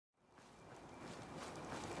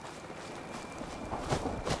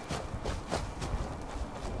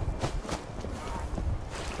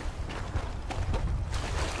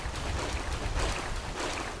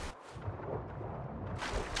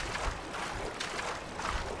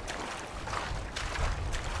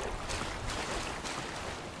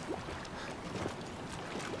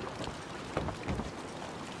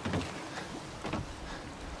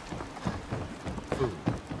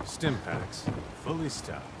Stimpaks, fully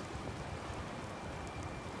stocked.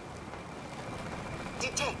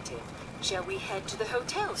 Detective, shall we head to the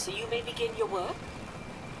hotel so you may begin your work?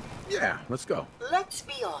 Yeah, let's go. Let's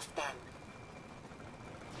be off then.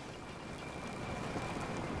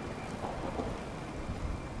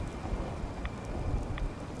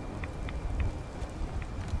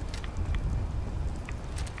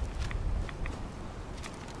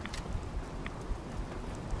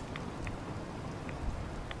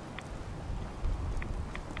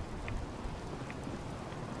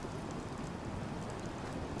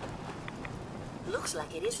 Looks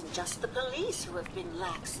like it isn't just the police who have been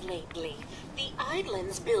lax lately. The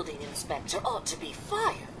Island's building inspector ought to be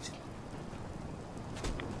fired.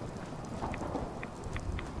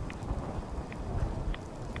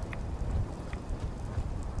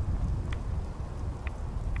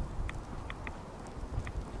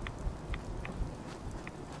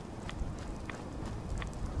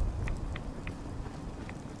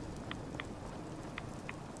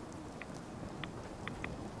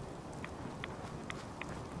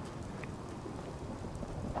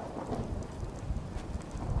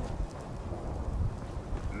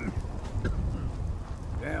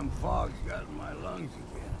 Damn fog's got in my lungs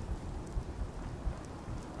again.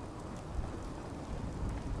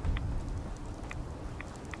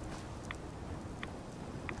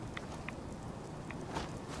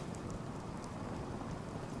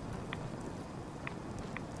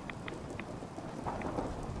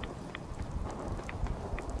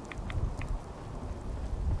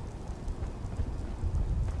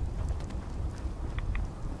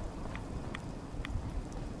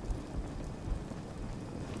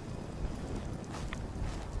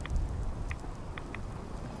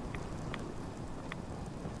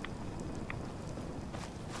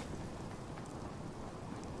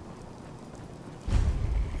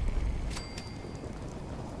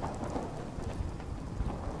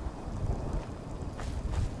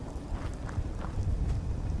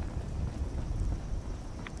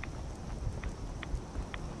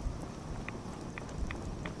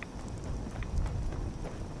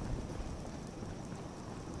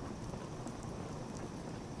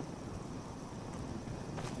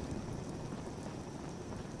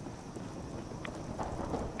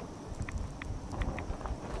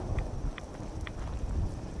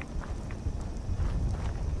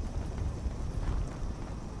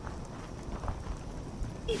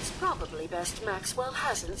 It's probably best Maxwell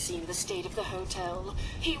hasn't seen the state of the hotel.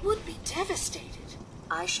 He would be devastated.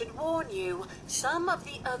 I should warn you, some of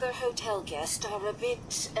the other hotel guests are a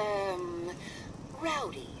bit,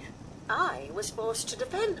 rowdy. I was forced to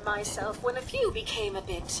defend myself when a few became a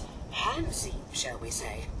bit handsy, shall we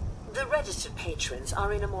say. The registered patrons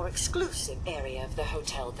are in a more exclusive area of the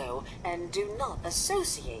hotel, though, and do not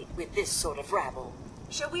associate with this sort of rabble.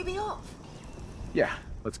 Shall we be off? Yeah,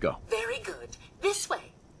 let's go. Very good. This way.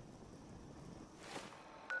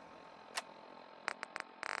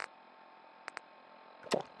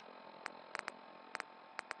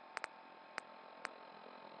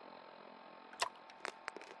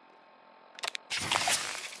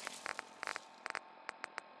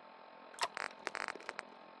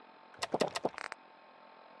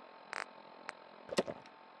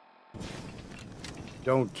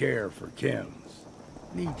 Don't care for chems.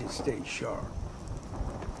 Need to stay sharp.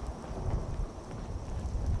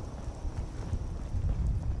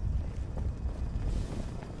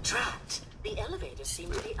 Drat! The elevators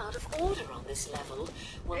seem to be out of order on this level.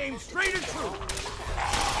 We'll Aim have to straight take and the true. long way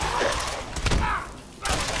back.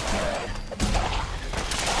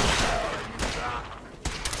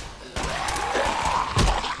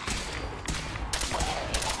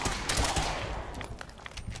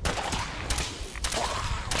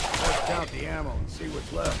 Let's count the ammo and see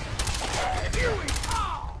what's left. Here we go!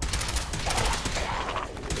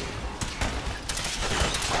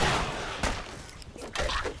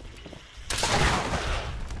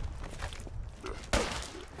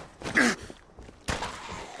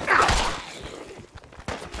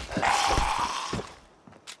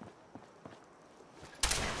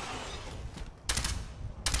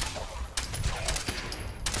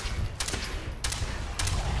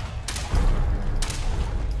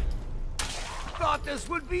 Thought this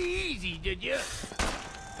would be easy, did you?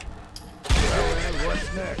 Well, then,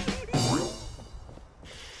 what's next?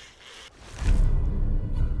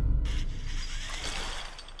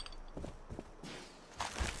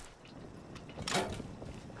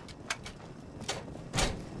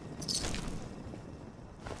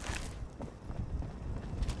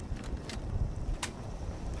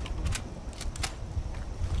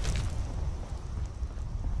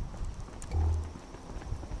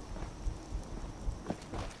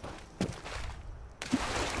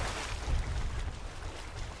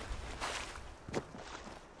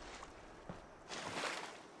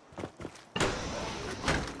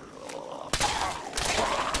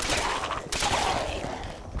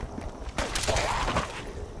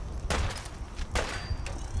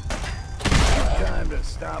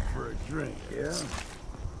 gonna stop for a drink, yeah?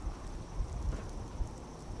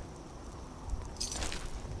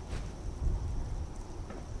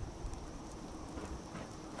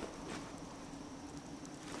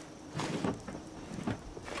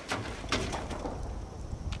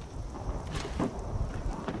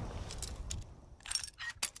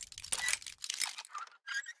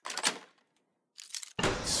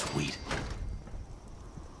 Sweet.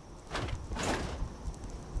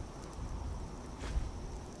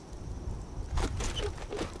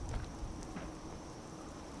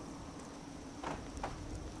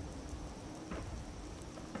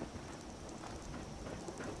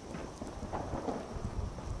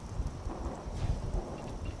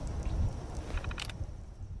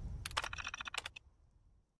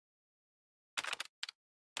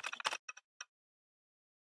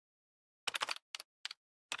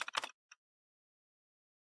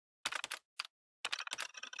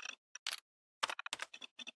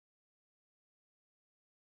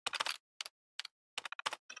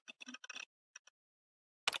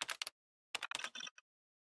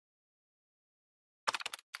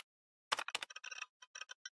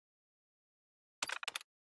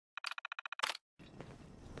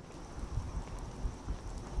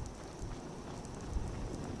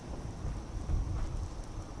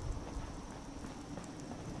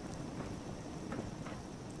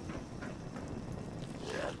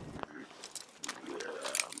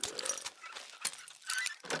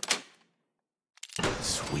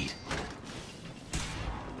 Sweet.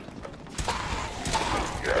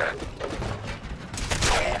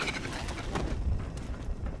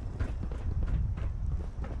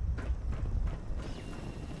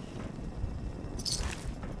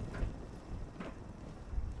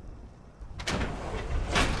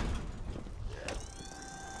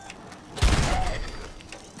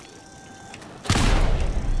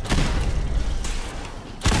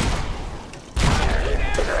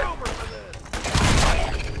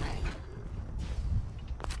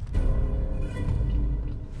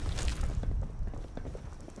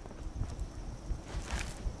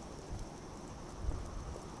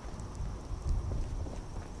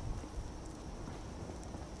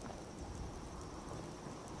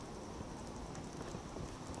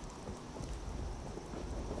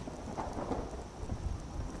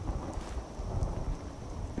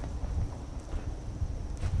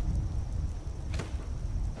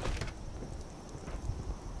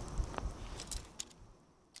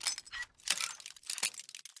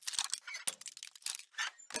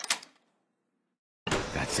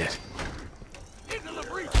 That's it. Into the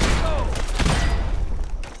breach we go!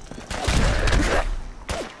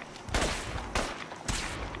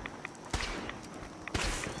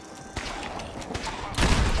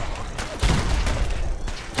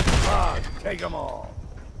 Ah, take them all.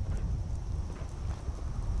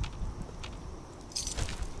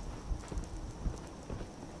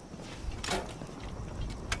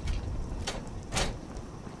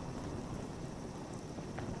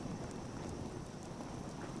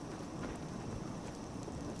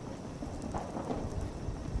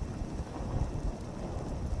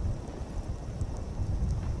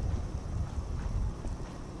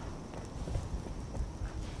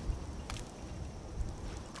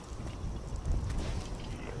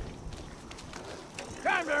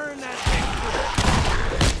 Time to earn that thing.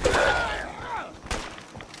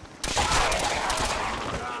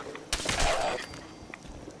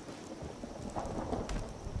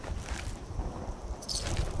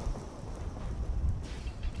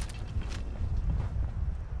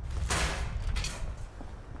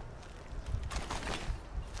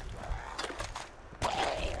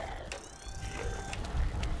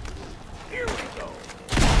 Here we go.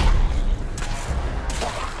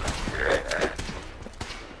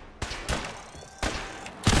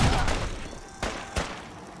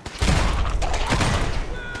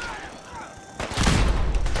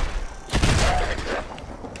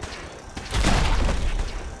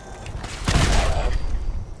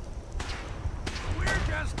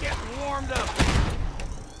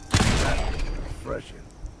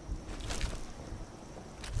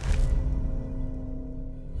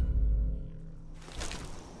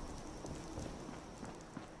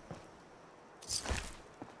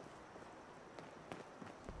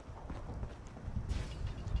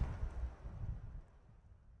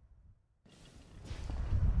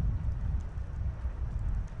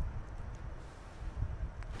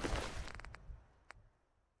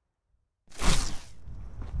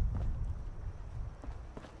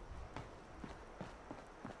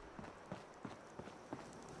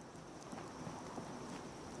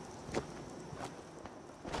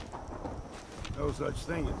 No such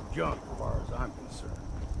thing as junk as far as I'm concerned.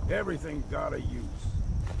 Everything's got a use.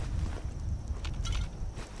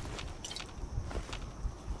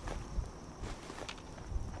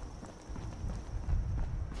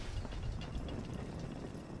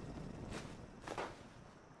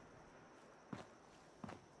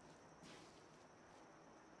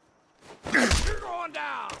 You're going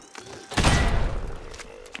down!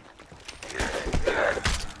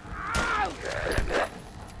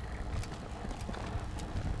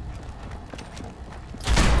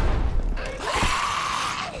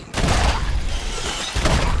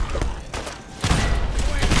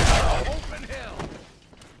 Open hell!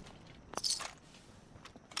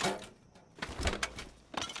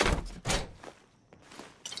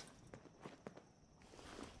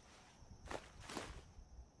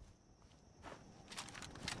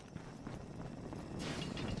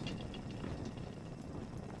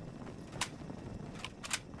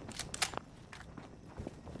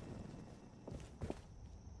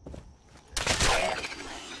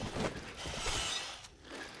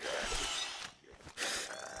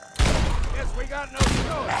 Guess we got no choice.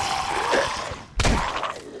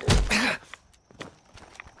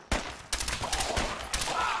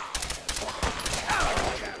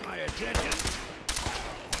 Got my attention.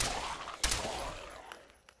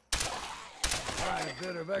 Quite a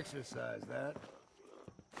bit of exercise, that.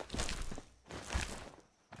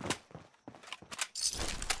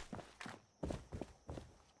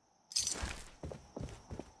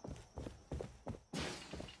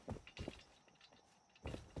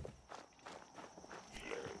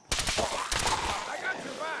 I got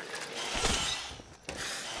your back.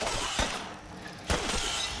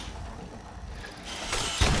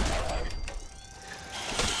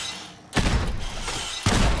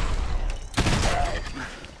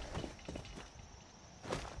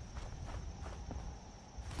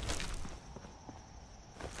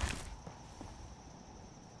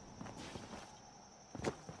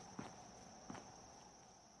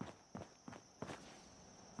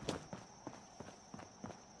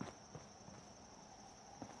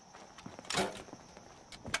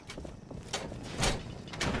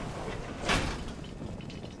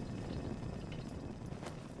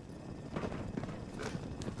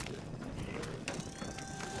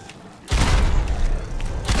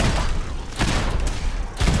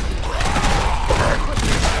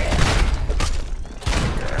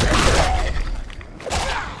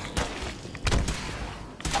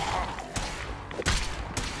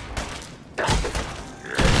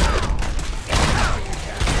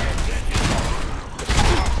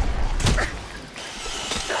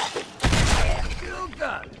 Still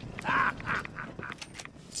got it.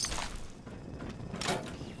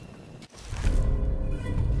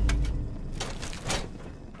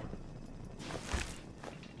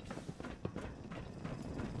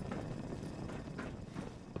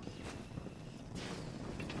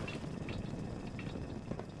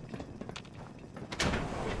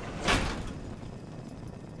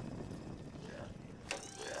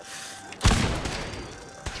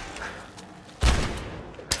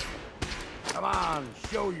 Come on,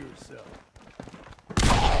 show yourself.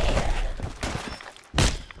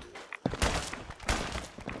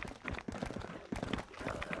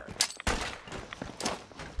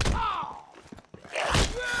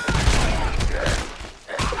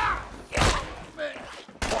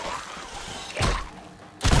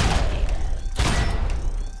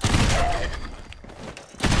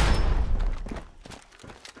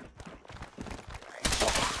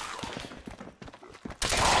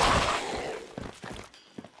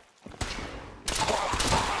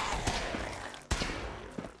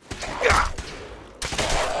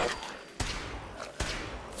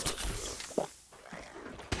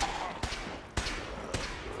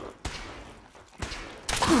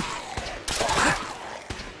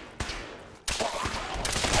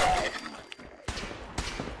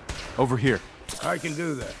 Over here. I can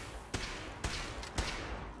do that.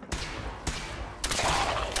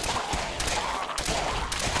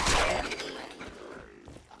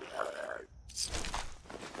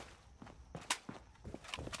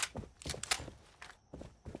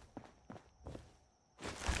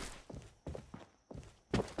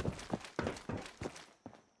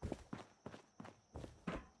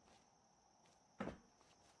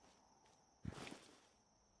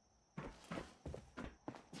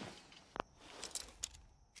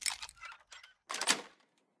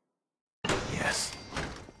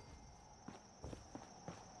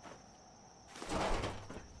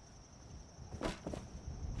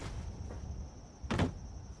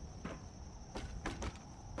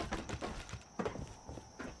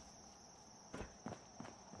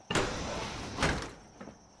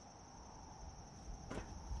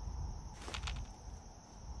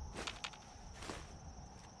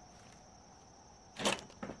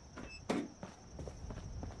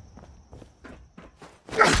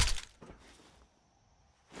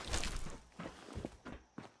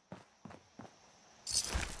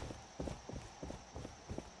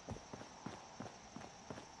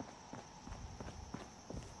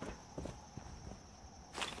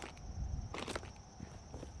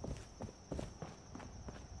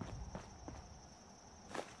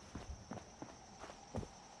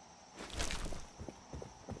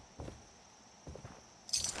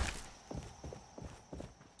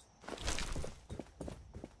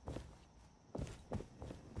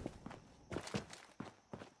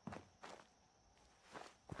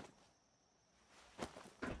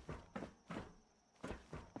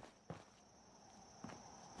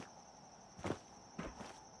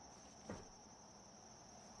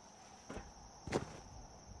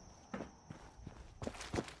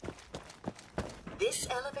 This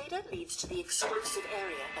elevator leads to the exclusive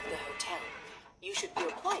area of the hotel. You should feel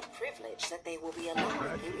quite privileged that they will be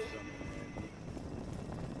allowing you in.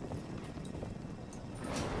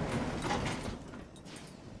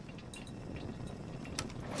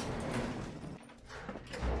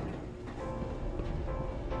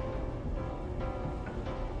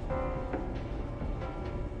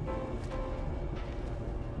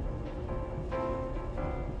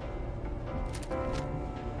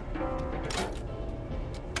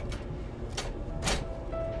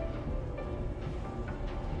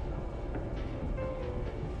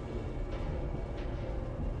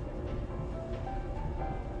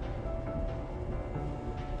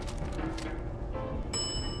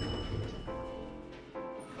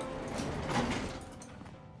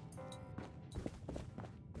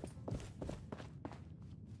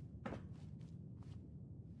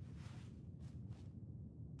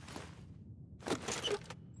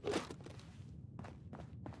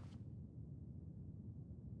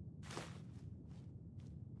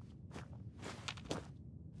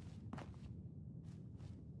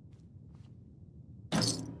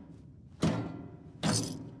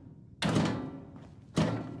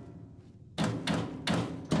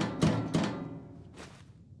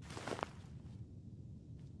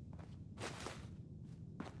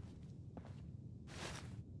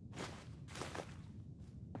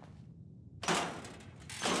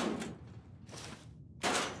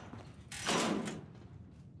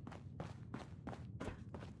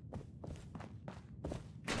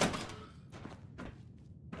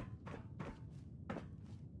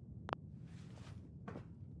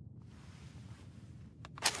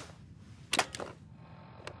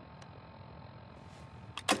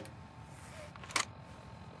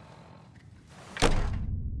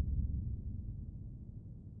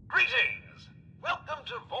 Greetings! Welcome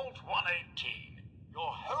to Vault 118,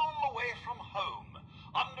 your home away from home,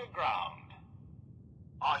 underground.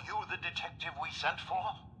 Are you the detective we sent for?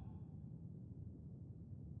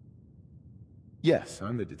 Yes,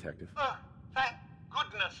 I'm the detective. Oh, thank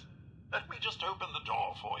goodness. Let me just open the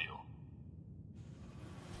door for you.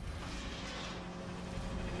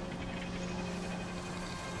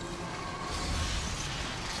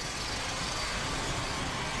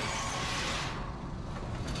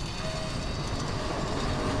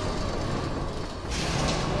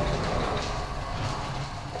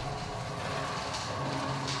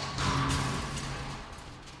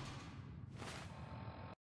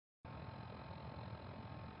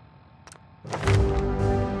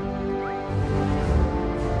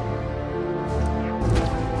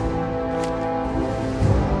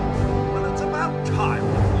 Well, it's about time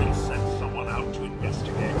the police sent someone out to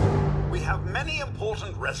investigate. We have many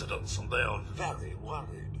important residents, and they are very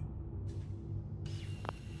worried.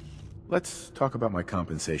 Let's talk about my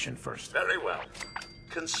compensation first. Very well.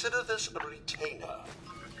 Consider this a retainer.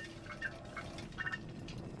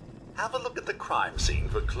 Have a look at the crime scene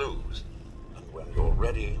for clues. And when you're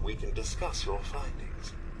ready, we can discuss your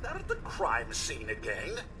findings. They're at the crime scene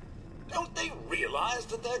again. Don't they realize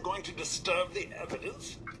that they're going to disturb the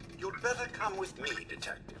evidence? You'd better come with me,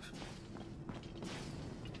 Detective.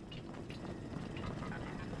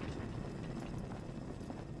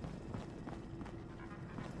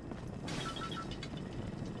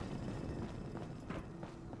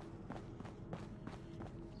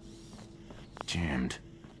 Jammed.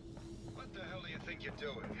 What the hell do you think you're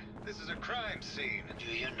doing? This is a crime scene. Do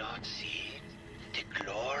you not see it? The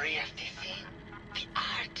glory of the thing? The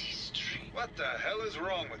artistry. What the hell is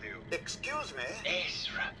wrong with you? Excuse me?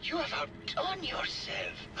 Ezra, you have outdone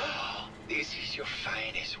yourself. Oh, this is your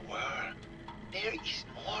finest work. There is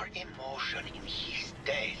more emotion in his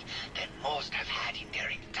death than most have had in their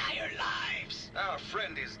entire lives. Our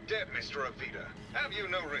friend is dead, Mr. Avita. Have you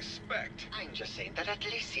no respect? I'm just saying that at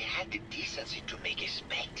least he had the decency to make a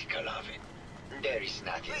spectacle of it. There is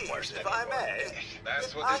nothing worse Please, than if I your may. death. That's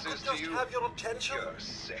If what I this could is to just you? have your attention. You're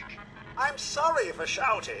sick. I'm sorry for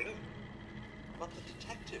shouting, but the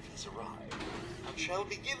detective has arrived and shall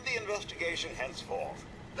begin the investigation henceforth.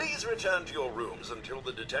 Please return to your rooms until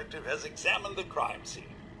the detective has examined the crime scene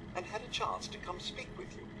and had a chance to come speak with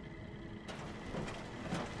you.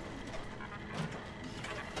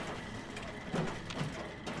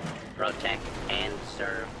 Protect and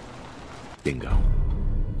serve. Bingo.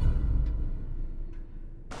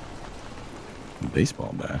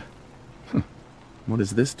 Baseball bat? Huh. What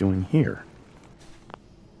is this doing here?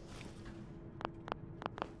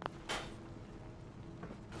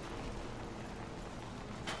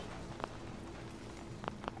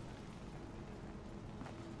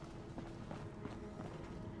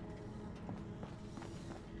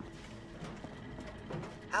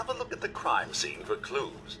 Have a look at the crime scene for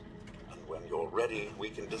clues. And when you're ready, we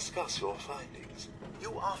can discuss your findings.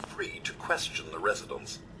 You are free to question the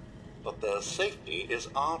residents, but their safety is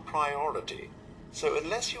our priority. So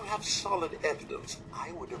unless you have solid evidence,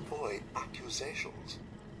 I would avoid accusations.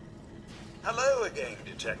 Hello again,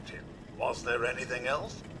 Detective. Was there anything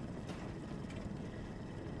else?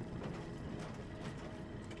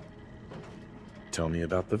 Tell me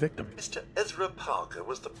about the victim. Mr. Ezra Parker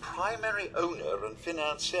was the primary owner and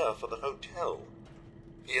financier for the hotel.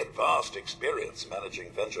 He had vast experience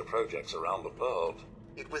managing venture projects around the world.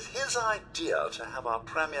 It was his idea to have our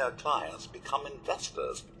premier clients become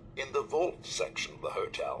investors in the vault section of the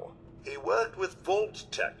hotel. He worked with Vault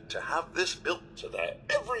Tech to have this built to their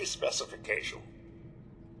every specification.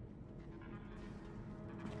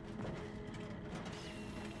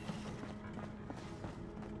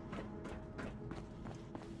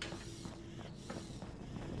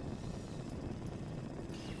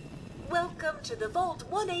 Welcome to the Vault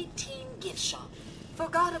 118 gift shop.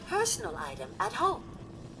 Forgot a personal item at home.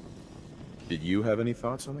 Did you have any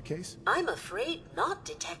thoughts on the case? I'm afraid not,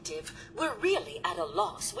 Detective. We're really at a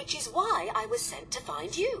loss, which is why I was sent to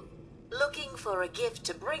find you. Looking for a gift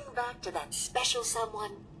to bring back to that special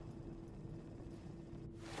someone?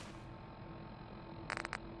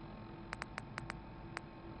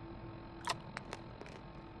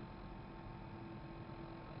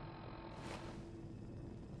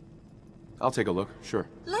 I'll take a look, sure.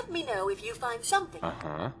 Let me know if you find something.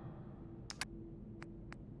 Uh-huh.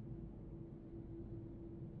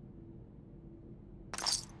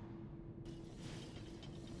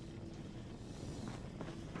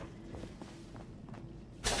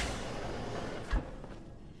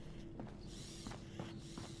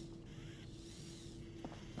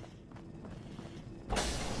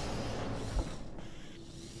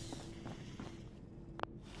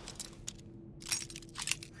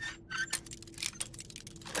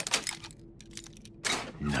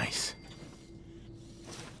 Nice.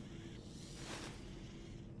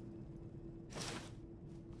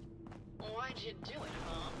 Why'd you do it,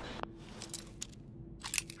 Mom?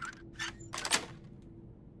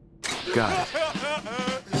 Got it.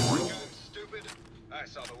 Good, stupid. I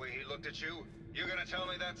saw the way he looked at you. You gonna tell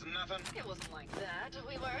me that's nothing? It wasn't like that.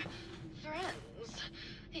 We were friends.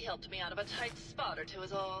 He helped me out of a tight spot or two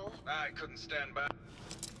is all. I couldn't stand by.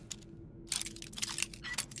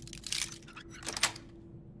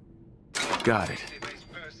 Got it.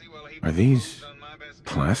 Are these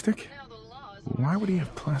plastic? Why would he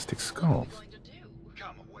have plastic skulls?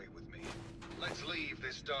 Come away with me. Let's leave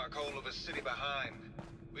this dark hole of a city behind.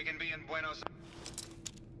 We can be in Buenos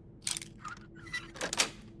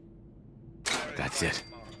Aires. That's it.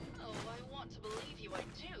 Oh, I want to believe you, I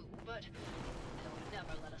do, but they'll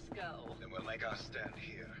never let us go. Then we'll make our stand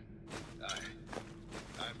here.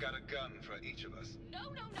 I've got a gun for each of us. No,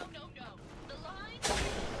 no, no, no, no. The line.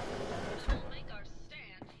 We'll make our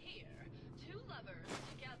stand here. Two lovers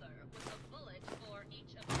together with a bullet for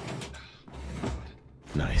each of us.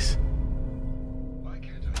 Nice. Why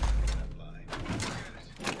can't I do that line? Forget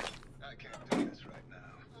it. I can't do this right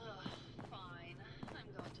now. Fine. I'm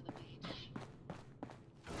going to the beach.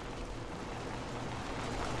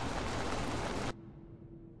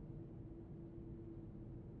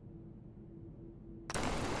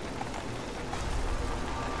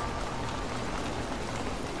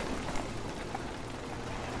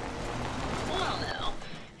 Well now,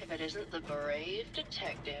 if it isn't the brave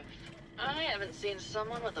detective. I haven't seen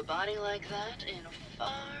someone with a body like that in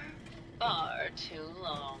far, far too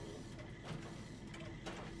long.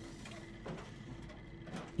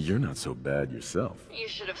 You're not so bad yourself. You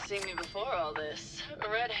should have seen me before all this.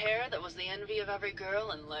 Red hair that was the envy of every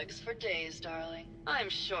girl and legs for days, darling. I'm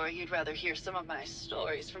sure you'd rather hear some of my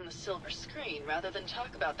stories from the silver screen rather than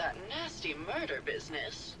talk about that nasty murder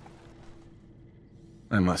business.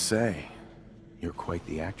 I must say, you're quite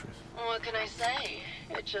the actress. What can I say?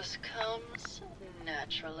 It just comes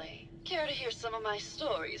naturally. Care to hear some of my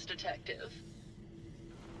stories, detective?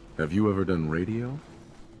 Have you ever done radio?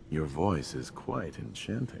 Your voice is quite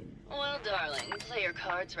enchanting. Well, darling, play your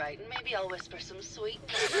cards right, and maybe I'll whisper some sweet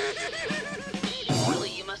numbers. Surely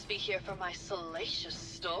you must be here for my salacious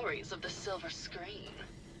stories of the silver screen.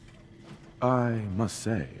 I must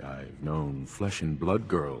say, I've known flesh and blood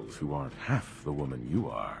girls who aren't half the woman you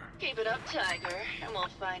are. Keep it up, Tiger, and we'll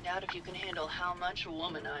find out if you can handle how much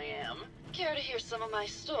woman I am. Care to hear some of my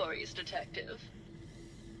stories, detective?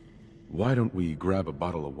 Why don't we grab a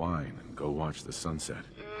bottle of wine and go watch the sunset?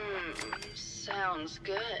 Sounds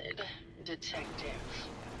good, detective.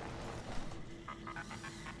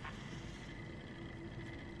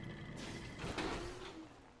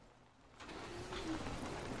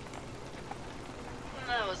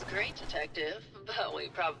 great, Detective, but we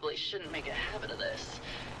probably shouldn't make a habit of this.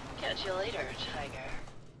 Catch you later, Tiger.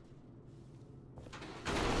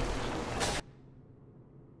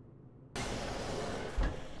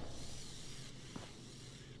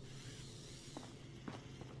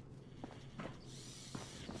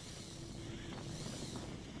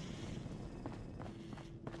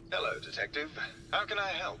 Hello, Detective. How can I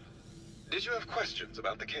help? Did you have questions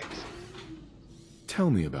about the case? Tell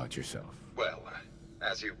me about yourself. Well,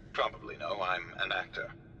 as you probably know, I'm an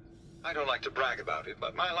actor. I don't like to brag about it,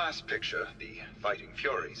 but my last picture, The Fighting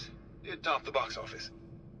Furies, did top the box office.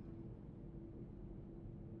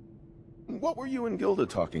 What were you and Gilda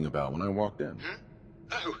talking about when I walked in?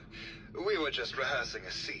 Oh, we were just rehearsing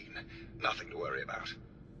a scene. Nothing to worry about.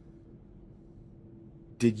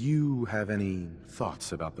 Did you have any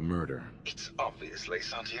thoughts about the murder? It's obviously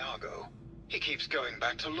Santiago. He keeps going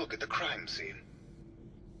back to look at the crime scene.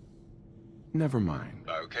 Never mind.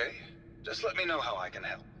 Okay. Just let me know how I can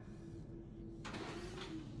help.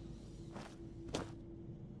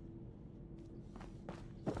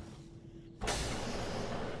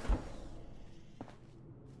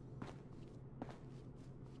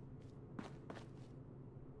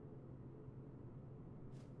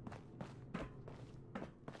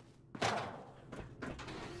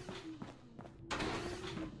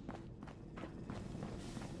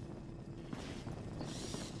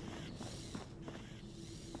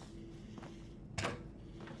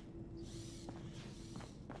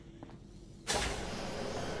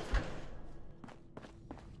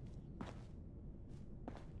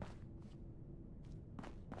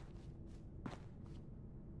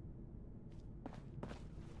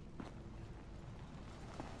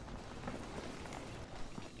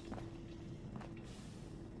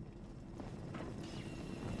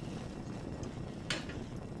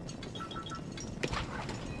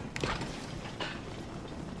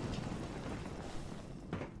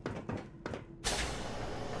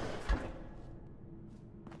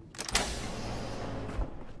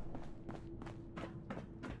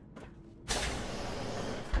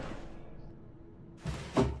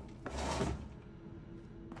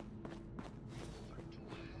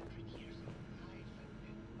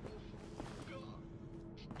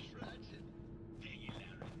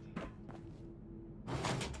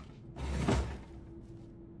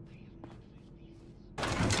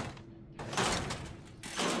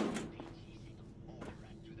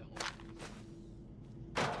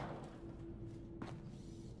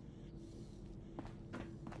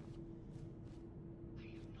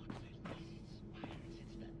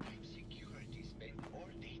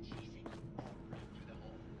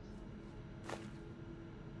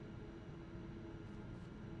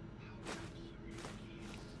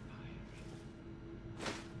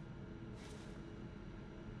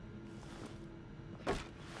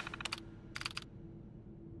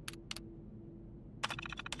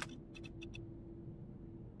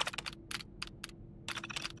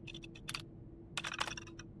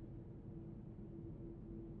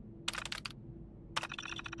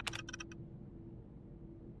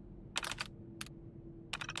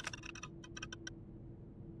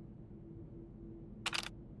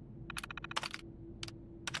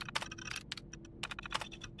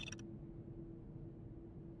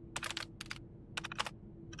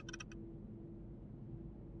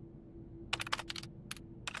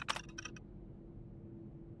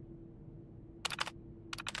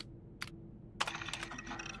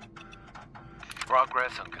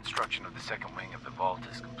 Progress on construction of the second wing of the vault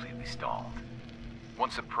is completely stalled.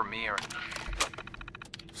 Once a Premier...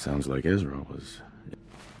 Sounds like Ezra was...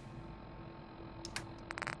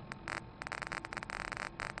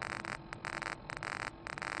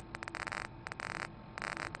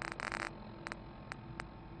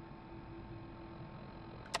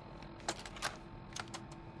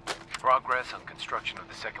 Progress on construction of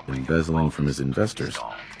the second wing embezzling of the from his vault is investors.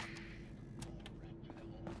 stalled.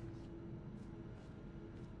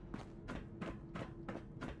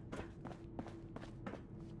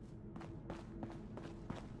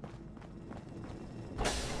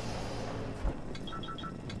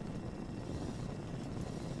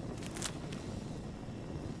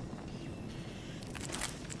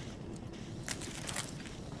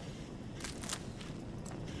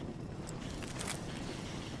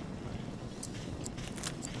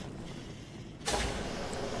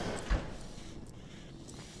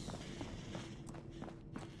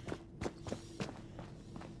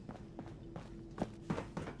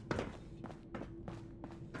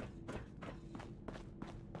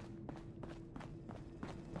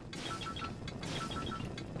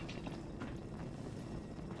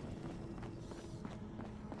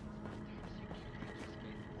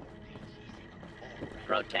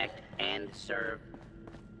 protect, and serve.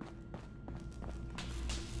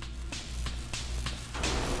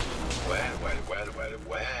 Well.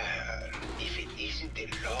 If it isn't the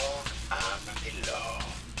long arm of the law.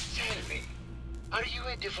 Tell me, are you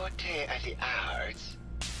a devotee of the arts?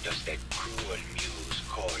 Does that cruel muse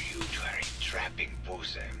call you to her entrapping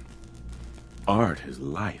bosom? Art is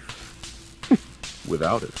life.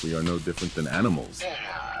 Without it, we are no different than animals.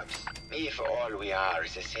 Perhaps, if all we are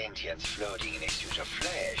is a sentience floating in a suit of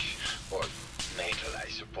flesh, or metal, I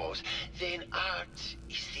suppose, then art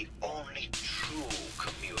is the only true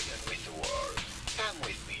communion with the world. Come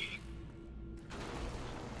with me.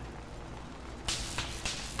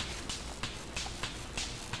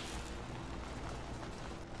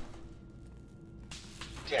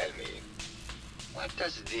 Tell me, what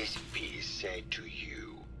does this piece say to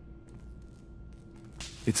you?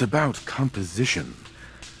 It's about composition,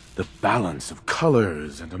 the balance of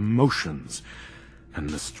colors and emotions, and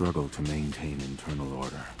the struggle to maintain internal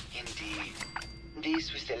order. Indeed.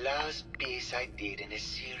 This was the last piece I did in a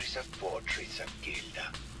series of portraits of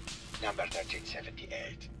Gilda. Number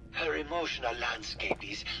 1378. Her emotional landscape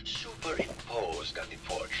is superimposed on the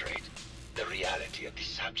portrait. The reality of the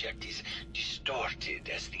subject is distorted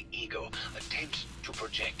as the ego attempts to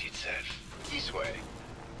project itself. This way.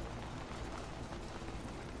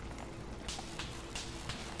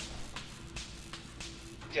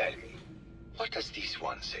 Tell me, what does this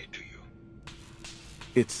one say to you?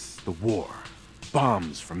 It's the war.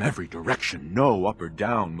 Bombs from every direction, no up or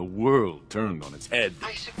down, the world turned on its head.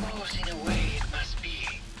 I suppose in a way it must be.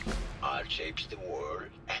 Art shapes the world,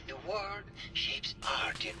 and the world shapes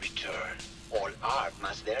art in return. All art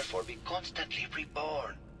must therefore be constantly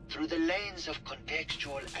reborn, through the lens of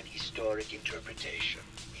contextual and historic interpretation.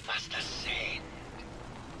 We must ascend.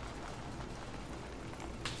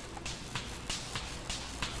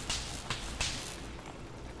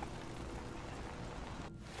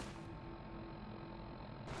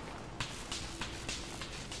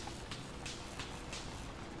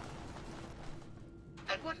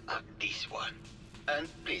 And what about this one? And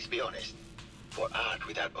please be honest, for art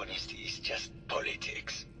without honesty is just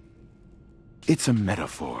politics. It's a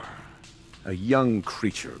metaphor. A young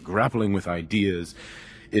creature grappling with ideas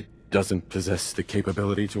it doesn't possess the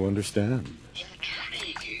capability to understand.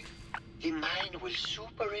 Intriguing. The mind will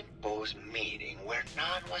superimpose meaning where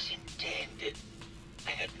none was intended.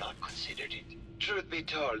 I had not considered it. Truth be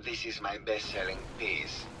told, this is my best-selling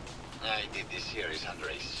piece. I did this series under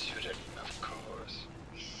a pseudonym, of course.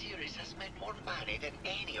 This series has made more money than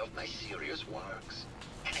any of my serious works.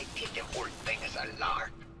 And I did the whole thing as a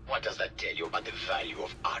lark. What does that tell you about the value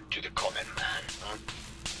of art to the common man, huh?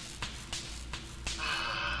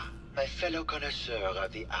 Ah, my fellow connoisseur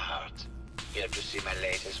of the art. Here to see my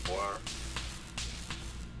latest work.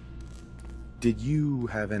 Did you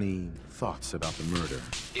have any thoughts about the murder?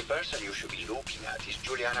 The person you should be looking at is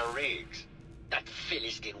Juliana Riggs. That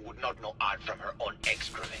Philistine would not know art from her own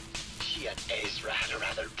excrement. She and Ezra had a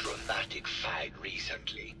rather dramatic fight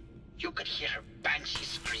recently. You could hear her banshee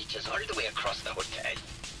screeches all the way across the hotel.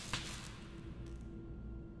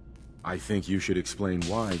 I think you should explain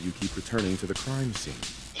why you keep returning to the crime scene.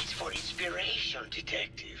 It's for inspiration,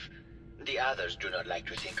 detective. The others do not like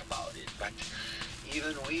to think about it, but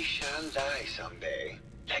even we shall die someday.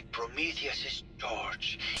 Like Prometheus's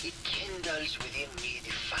torch, it kindles within me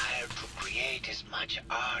the fire to create as much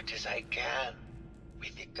art as I can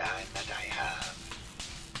with the time that I have.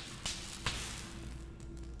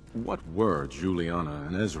 What were Juliana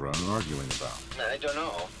and Ezra arguing about? I don't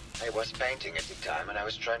know. I was painting at the time and I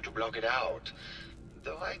was trying to block it out.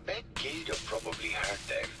 Though I bet Gilda probably heard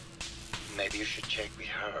them. Maybe you should check with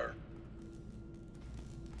her.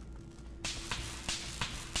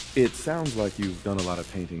 It sounds like you've done a lot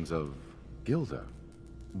of paintings of Gilda.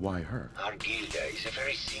 Why her? Our Gilda is a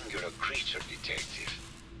very singular creature, detective.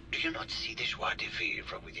 Do you not see the joie de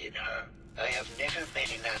vivre within her? I have never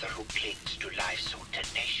met another who clings to life so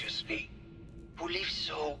tenaciously. Who lives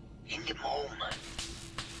so in the moment.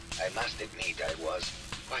 I must admit I was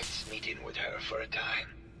quite smitten with her for a time.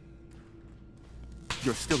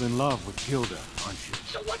 You're still in love with Gilda, aren't you?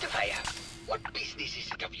 So what if I am? What business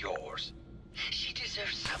is it of yours? She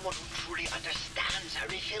deserves someone who truly understands her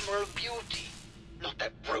ephemeral beauty, not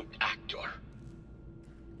that brute actor.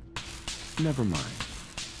 Never mind.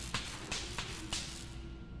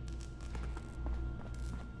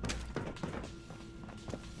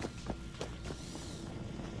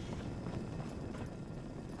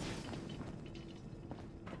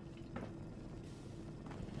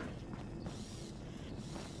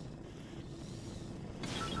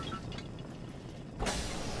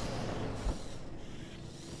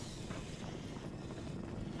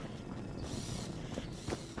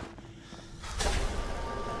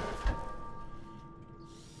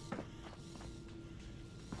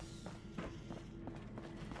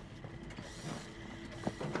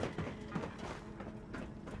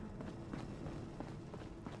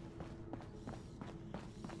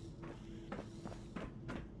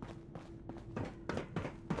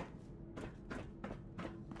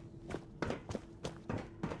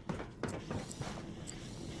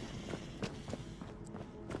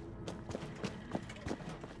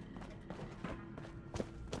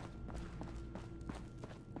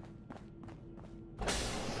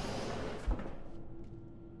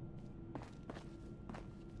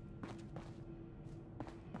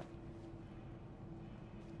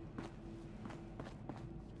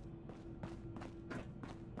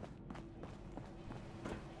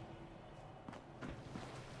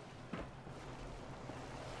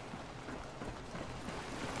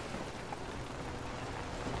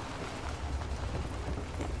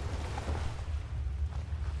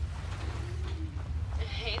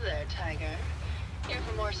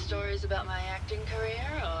 stories about my acting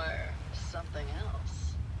career or something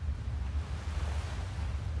else?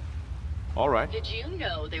 All right. Did you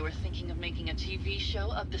know they were thinking of making a TV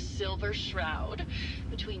show of the Silver Shroud?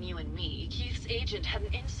 Between you and me, Keith's agent had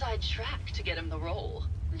an inside track to get him the role.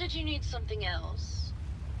 Did you need something else?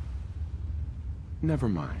 Never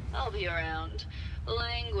mind. I'll be around,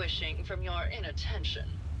 languishing from your inattention.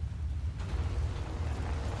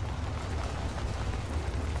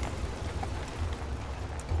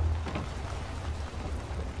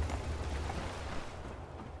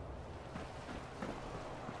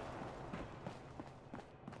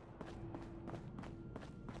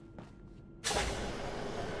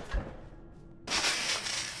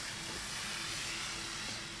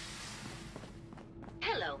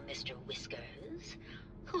 Hello, Mr. Whiskers.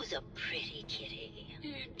 Who's a pretty kitty?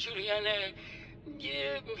 Juliana,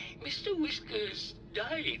 Mr. Whiskers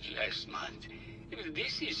died last month.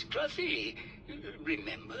 This is Cluffy.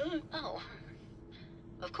 Remember? Oh,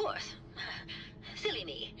 of course. Silly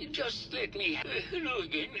me. Just let me... hello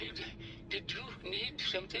again. Did you need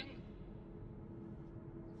something?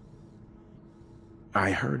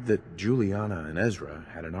 I heard that Juliana and Ezra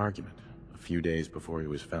had an argument a few days before he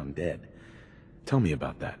was found dead. Tell me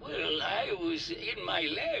about that. Well, I was in my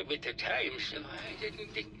lab at the time, so I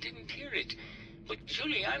didn't hear it. But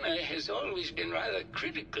Juliana has always been rather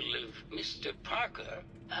critical of Mr. Parker.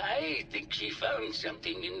 I think she found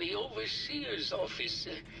something in the overseer's office.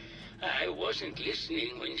 I wasn't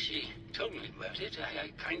listening when she told me about it. I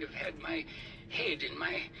kind of had my head in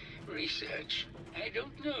my research. I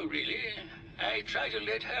don't know, really. I try to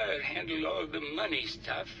let her handle all the money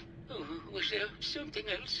stuff. Oh, was there something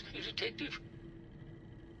else, Detective?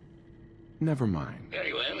 Never mind.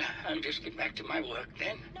 Very well. I'll just get back to my work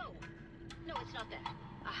then. No, it's not that.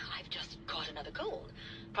 I've just caught another cold.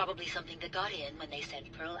 Probably something that got in when they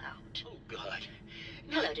sent Pearl out. Oh, God.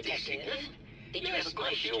 Hello, Not this Detective. again. Did you have a Last month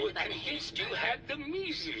question you were about the convinced hidden you had the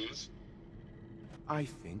measles. I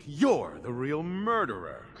think you're the real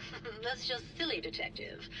murderer. That's just silly,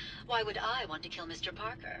 Detective. Why would I want to kill Mr.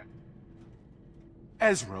 Parker?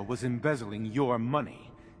 Ezra was embezzling your money.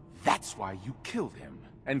 That's why you killed him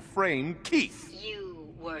and framed Keith. You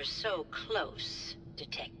were so close,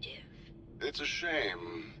 Detective. It's a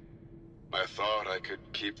shame. I thought I could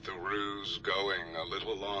keep the ruse going a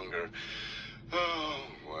little longer. Oh,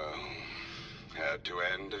 well. Had to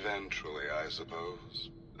end eventually, I suppose.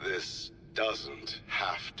 This doesn't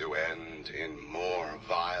have to end in more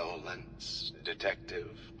violence,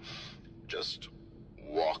 Detective. Just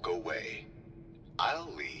walk away. I'll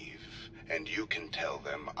leave, and you can tell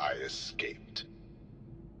them I escaped.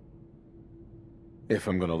 If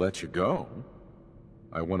I'm gonna let you go,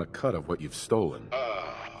 I want a cut of what you've stolen.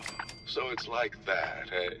 Ah, so it's like that,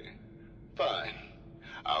 eh? Fine.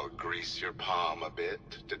 I'll grease your palm a bit,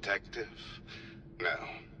 Detective. Now,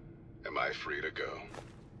 am I free to go?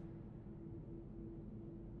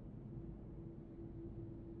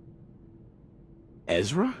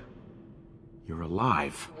 Ezra? You're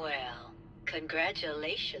alive. Well,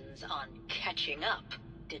 congratulations on catching up,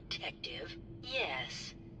 Detective.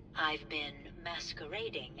 Yes, I've been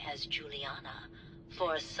masquerading as Juliana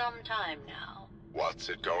for some time now. What's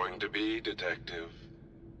it going to be, Detective?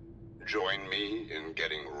 Join me in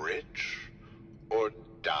getting rich? Or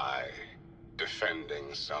die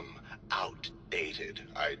defending some outdated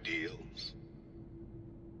ideals?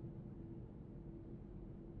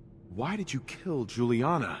 Why did you kill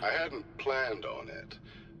Juliana? I hadn't planned on it,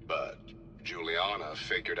 but Juliana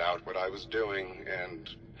figured out what I was doing and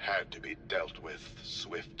had to be dealt with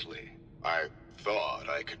swiftly. I thought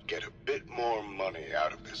I could get a bit more money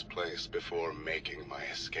out of this place before making my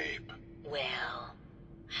escape. Well,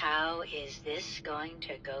 how is this going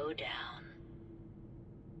to go down?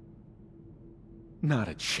 Not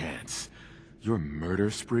a chance. Your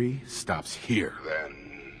murder spree stops here.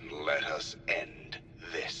 Then let us end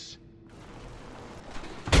this.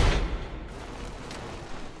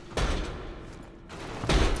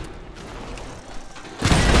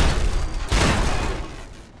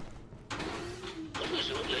 What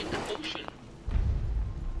was all that commotion?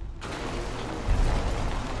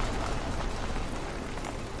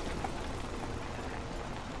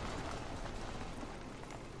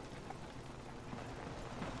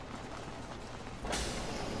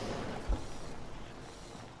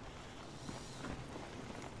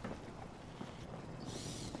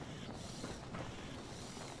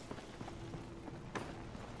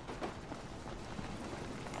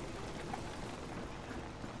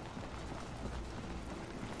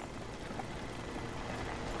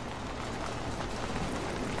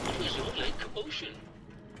 What was all that commotion?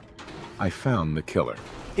 I found the killer.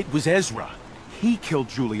 It was Ezra. he killed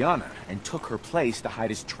Juliana and took her place to hide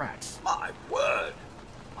his tracks. My word!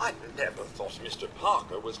 I never thought Mr.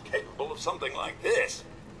 Parker was capable of something like this.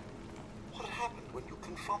 What happened when you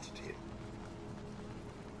confronted him?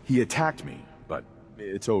 He attacked me, but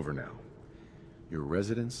it's over now. Your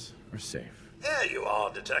residents are safe. There you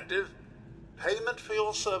are, Detective. Payment for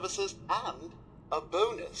your services and a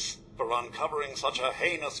bonus for uncovering such a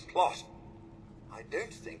heinous plot. I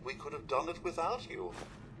don't think we could have done it without you.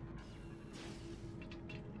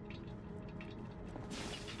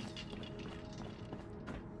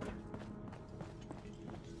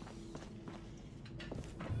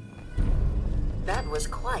 That was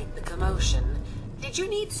quite the commotion. Did you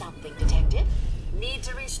need something, Detective? Need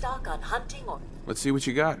to restock on hunting or... Let's see what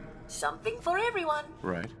you got. Something for everyone.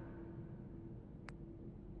 Right.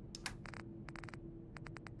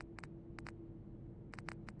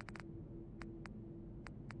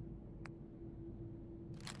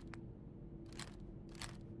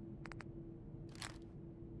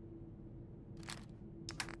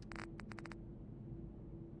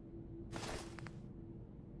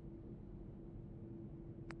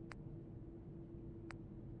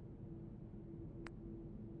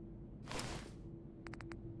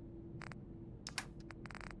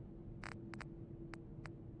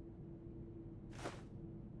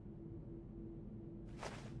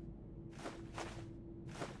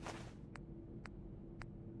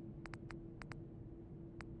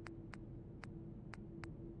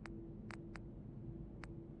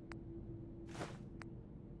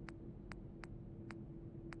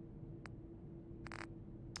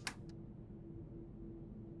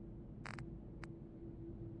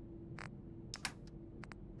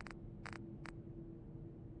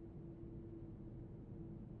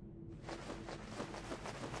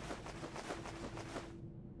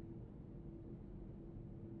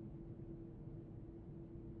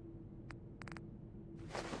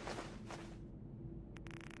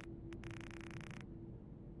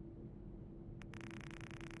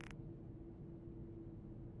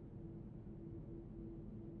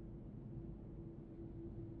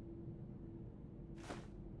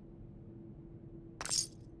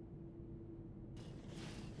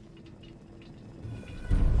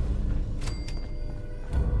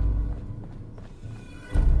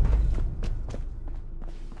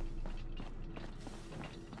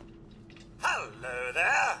 Hello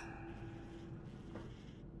there.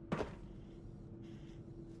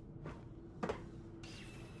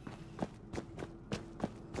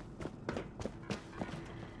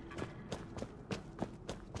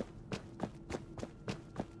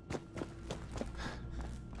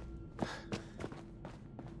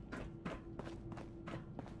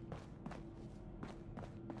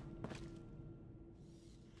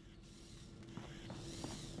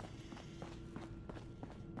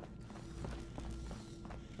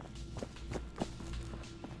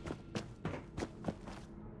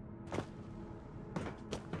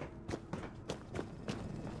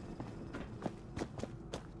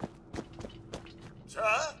 Sir?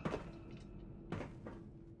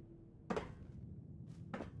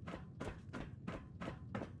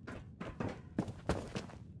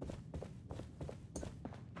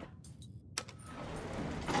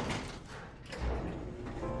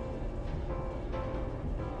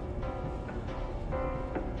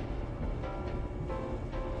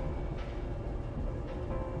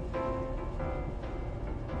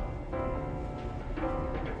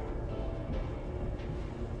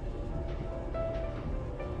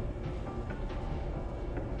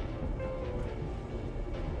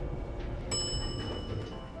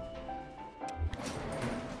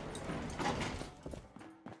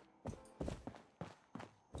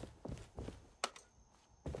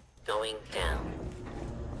 Going down.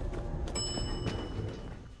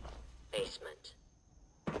 Basement.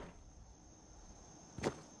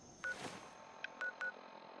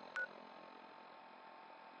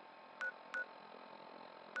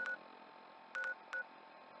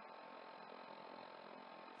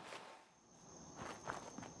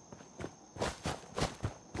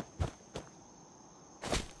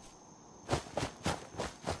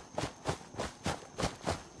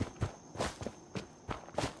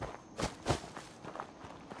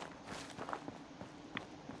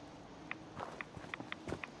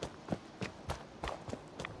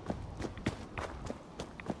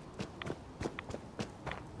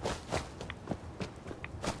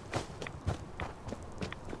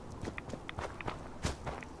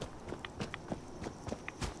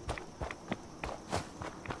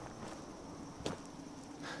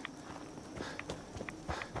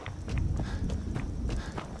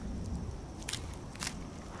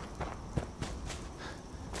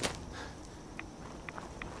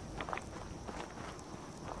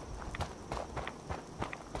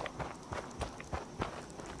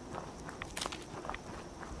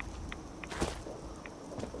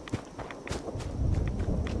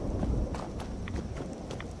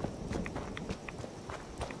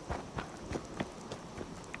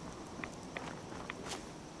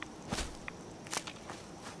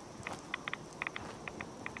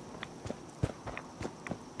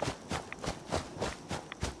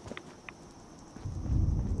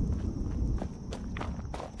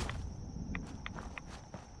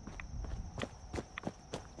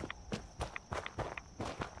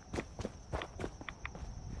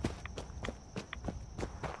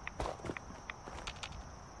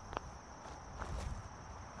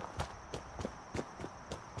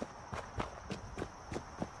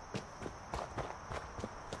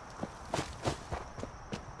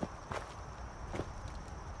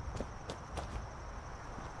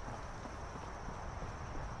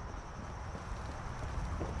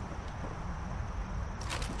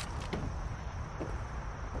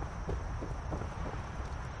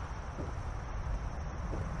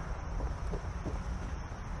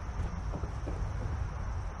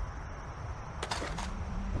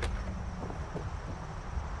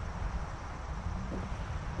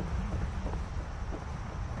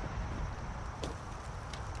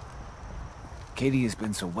 Acadia's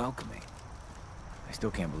been so welcoming. I still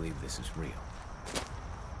can't believe this is real.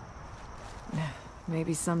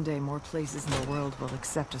 Maybe someday more places in the world will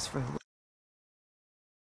accept us for who.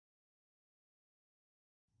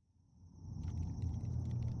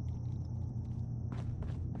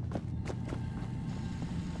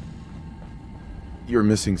 Your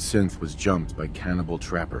missing synth was jumped by cannibal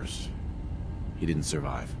trappers. He didn't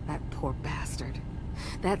survive. That poor bastard.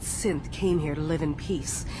 That synth came here to live in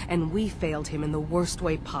peace, and we failed him in the worst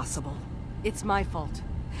way possible. It's my fault.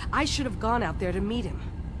 I should have gone out there to meet him.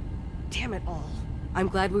 Damn it all. I'm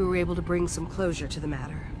glad we were able to bring some closure to the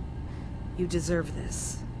matter. You deserve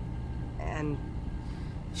this. And...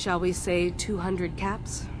 shall we say 200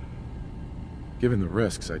 caps? Given the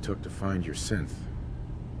risks I took to find your synth,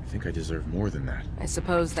 I think I deserve more than that. I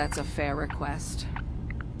suppose that's a fair request.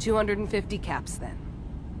 250 caps, then.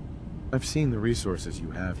 I've seen the resources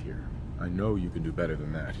you have here. I know you can do better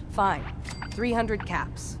than that. Fine. 300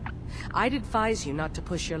 caps. I'd advise you not to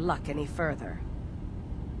push your luck any further.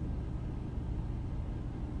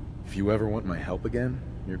 If you ever want my help again,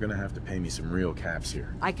 you're gonna have to pay me some real caps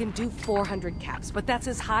here. I can do 400 caps, but that's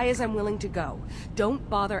as high as I'm willing to go. Don't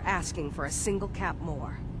bother asking for a single cap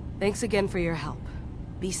more. Thanks again for your help.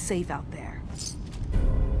 Be safe out there.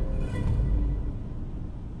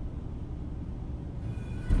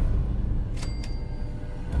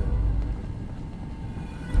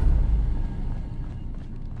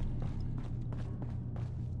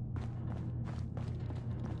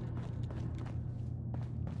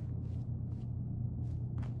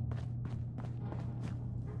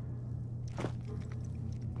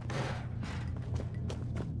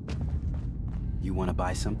 You want to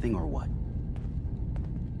buy something or what?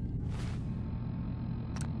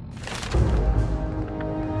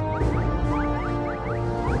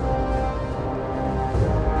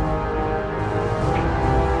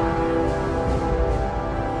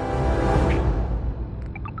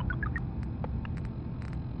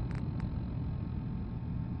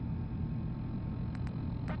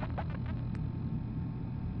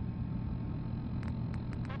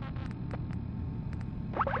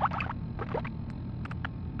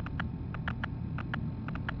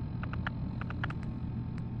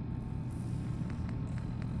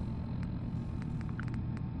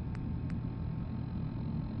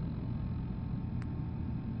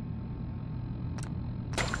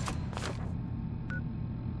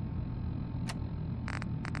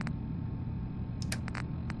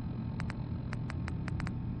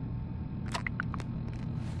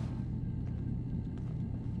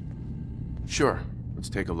 Sure. Let's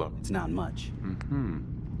take a look. It's not much.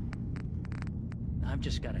 I've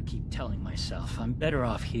just got to keep telling myself I'm better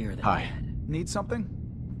off here than... Hi. Need something?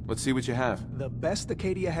 Let's see what you have. The best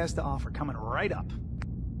Acadia has to offer, coming right up.